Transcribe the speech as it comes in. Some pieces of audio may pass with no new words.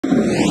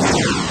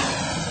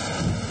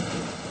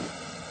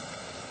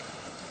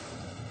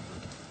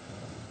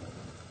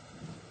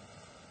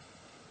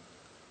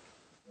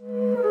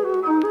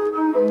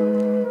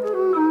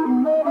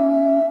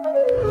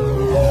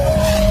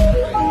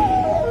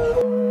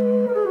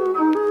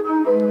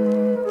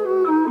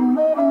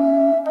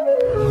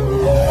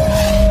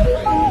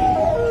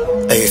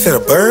Is it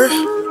a bird?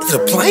 Is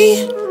it a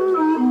plane?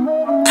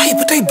 Hey,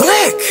 but they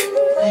black.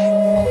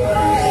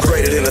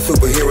 Greater than a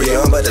superhero,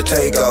 yeah, I'm about to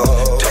take off.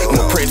 I'm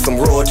a prince from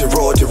royalty,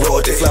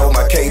 fly with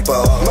my cape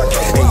off.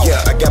 And yeah,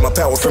 I got my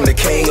power from the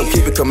king. I'm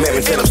keeping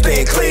commandments and I'm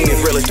staying clean.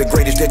 As real as the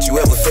greatest that you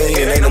ever seen,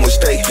 and ain't no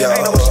mistake,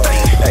 y'all.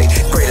 Hey,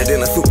 greater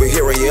than a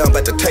superhero, yeah, I'm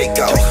about to take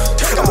off.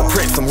 I'm a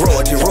prince from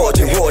royalty,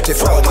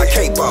 fly with my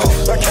cape off.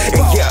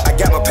 And yeah, I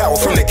got my power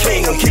from the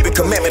king. I'm keeping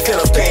commandments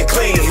and I'm staying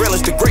clean. As real as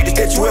the greatest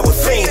that you ever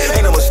seen,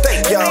 ain't no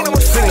mistake, y'all.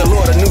 Sing the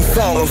Lord a new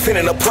song, I'm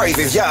sending up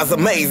praises. Y'all's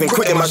amazing,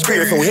 quicken my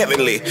spirit so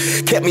heavenly.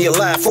 Kept me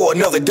alive for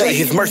another day,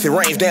 his mercy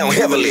rains down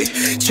heavily.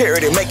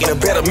 Charity making a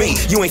better me.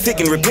 You ain't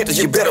seeking repentance,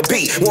 you better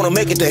be. Wanna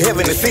make it to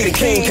heaven to see the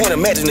king? Can't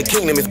imagine the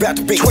kingdom is about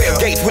to be. 12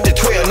 gates with the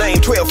 12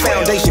 name, 12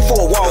 foundation,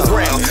 4 walls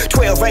round.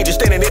 12 angels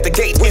standing at the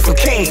gate with some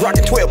kings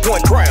rocking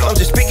 12-point crown. I'm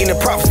just speaking the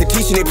prophecy,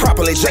 teaching it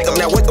properly. Jacob,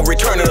 now wake up,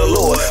 return to the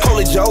Lord.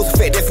 Holy Joseph,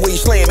 that's where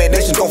you slaying, man.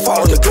 Nations gon'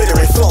 fall on the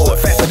glittering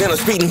sword. Faster than a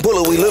speeding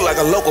bullet, we look like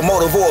a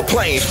locomotive or a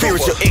plane.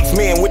 Spiritual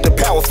X-Men with the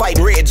power,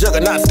 fighting red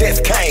juggernauts,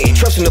 that's Cain.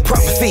 Trusting the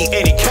prophecy,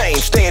 and he came.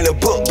 Stay in the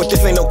book, but this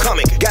ain't no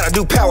comic. Gotta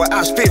do power,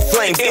 I spit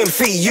flames.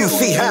 MCU,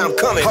 see how I'm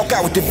coming. Hawk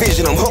out with the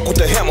vision, I'm hooked with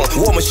the hammer.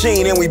 War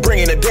machine, and we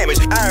bringing the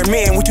damage. Iron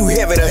Man, we too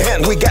heavy to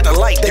handle. We got the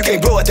light, they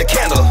can't blow out the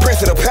candle.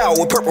 Prince of the power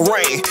with purple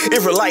rain.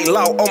 Israelite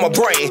law on my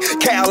brain.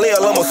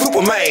 Kal-El, I'm a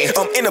Superman.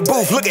 I'm in the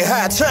booth, look at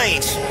how I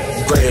change.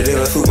 Greater than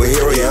a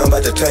superhero, yeah, I'm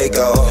about to take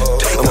off.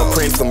 I'm a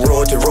prince from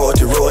royalty,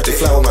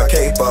 fly with my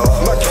cape off.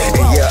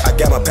 And yeah, I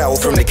got my power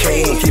from the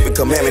king. Keeping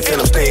commandments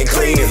and I'm staying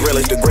clean. As real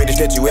as the greatest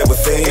that you ever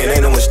seen, and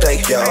ain't no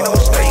mistake, y'all.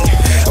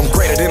 I'm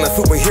greater than a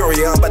superhero,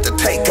 yeah, I'm about to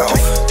take off.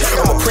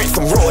 I'm a prince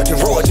from royalty,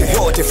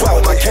 fly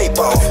with my cape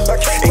off.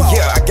 And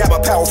yeah, I got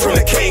my power from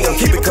the king. I'm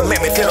keeping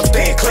commandments and I'm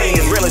staying clean.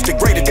 As real as the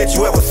greatest that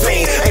you ever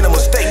seen, ain't no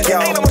mistake,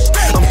 y'all.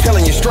 I'm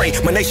telling you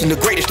straight, my nation the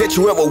greatest that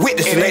you ever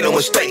witnessed, and ain't no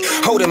mistake.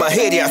 Holding my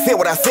head, yeah, I said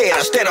what I said.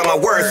 I stand on my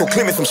word, so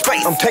clear me some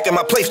space. I'm taking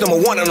my place, #1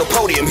 on the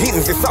podium.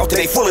 Heathens is salty,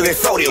 they full of their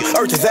sodium.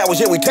 Earth is ours,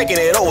 yeah, we taking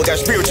it over. Got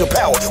spiritual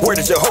power, word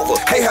of Jehovah.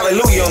 Hey,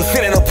 hallelujah, I'm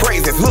sending up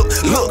praises. Look,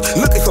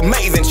 it's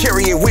amazing.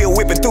 Chariot wheel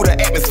whipping through the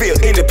atmosphere.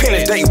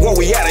 Independence Day, when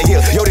we out of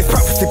here. Yo, this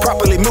prophecy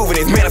properly moving.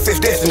 It's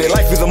manifest destiny,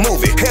 life is a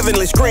movie.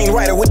 Heavenly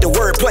screenwriter with the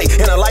wordplay,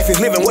 and our life is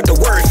living what the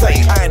word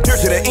say. I endure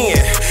to the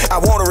end. I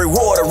want a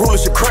reward, a ruler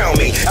should crown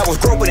me. I was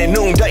groping in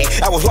noonday.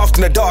 I was lost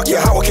in the dark,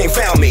 yeah, how can't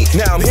found me.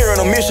 Now I'm here on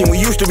a mission. We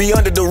used to be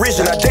under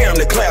derision. I dare them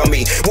to clown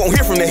me. Won't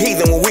hear from the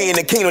heathen when we in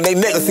the kingdom. They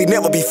legacy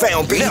never be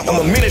found. Be. I'm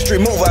a ministry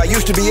mover. I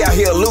used to be out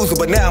here a loser,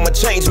 but now I'm a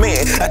changed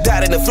man. I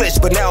died in the flesh,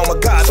 but now I'm a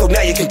god, so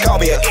now you can call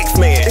me an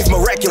X-Man. It's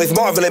miraculous,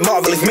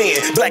 marvelous men.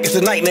 Black as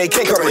the night and they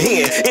can't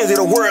comprehend. End of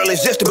the world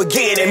is just to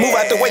begin, and move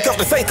out the way, cause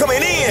the saints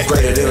coming in.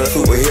 Greater than a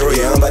superhero,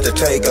 yeah, I'm about to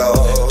take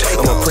off.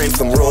 I'm a prince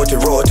from royalty,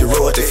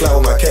 fly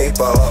with my cape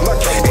off.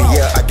 And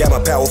yeah, I got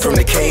my power from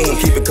the king.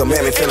 Keeping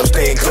commandments and I'm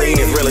staying clean.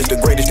 As real as the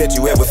greatest that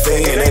you ever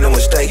seen, and ain't no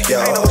mistake,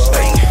 y'all.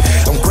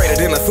 I'm greater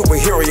than a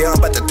superhero, yeah, I'm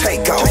about to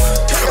take off.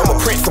 I'm a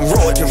prince from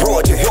royalty,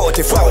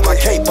 fly with my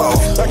cape off.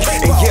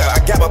 And yeah, I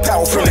got my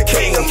power from the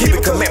king. I'm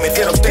keeping commandments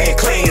and I'm staying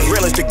clean. As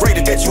real as the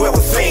greatest that you ever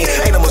seen,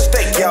 ain't no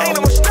mistake, y'all. Ain't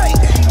no mistake.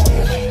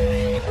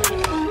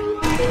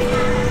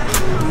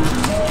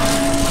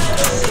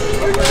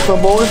 What's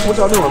up, boys? What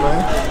y'all doing,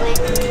 man?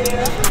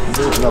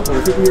 Y'all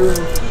playing superheroes?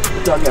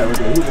 What y'all got right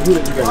there? Who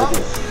that you got right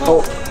there?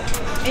 Oh,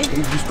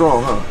 you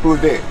strong, huh? Who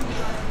is that?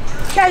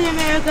 Captain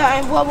America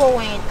and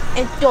Wolverine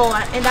and Thor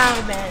and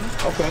Iron Man.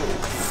 Okay.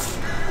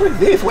 What is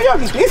this? Where y'all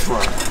get this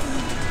from?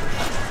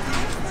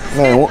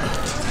 Man,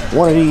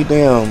 one of these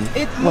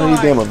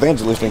damn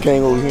evangelists that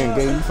came over here and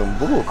gave you some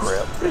bull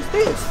crap. What is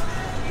this?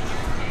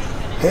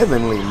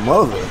 Heavenly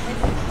Mother.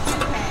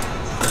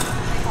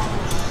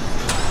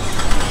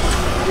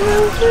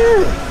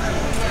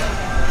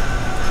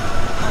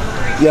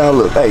 Y'all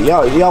look, hey,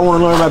 y'all want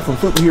to learn about some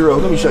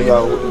superheroes? Let me show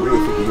y'all what the real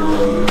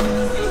superhero is.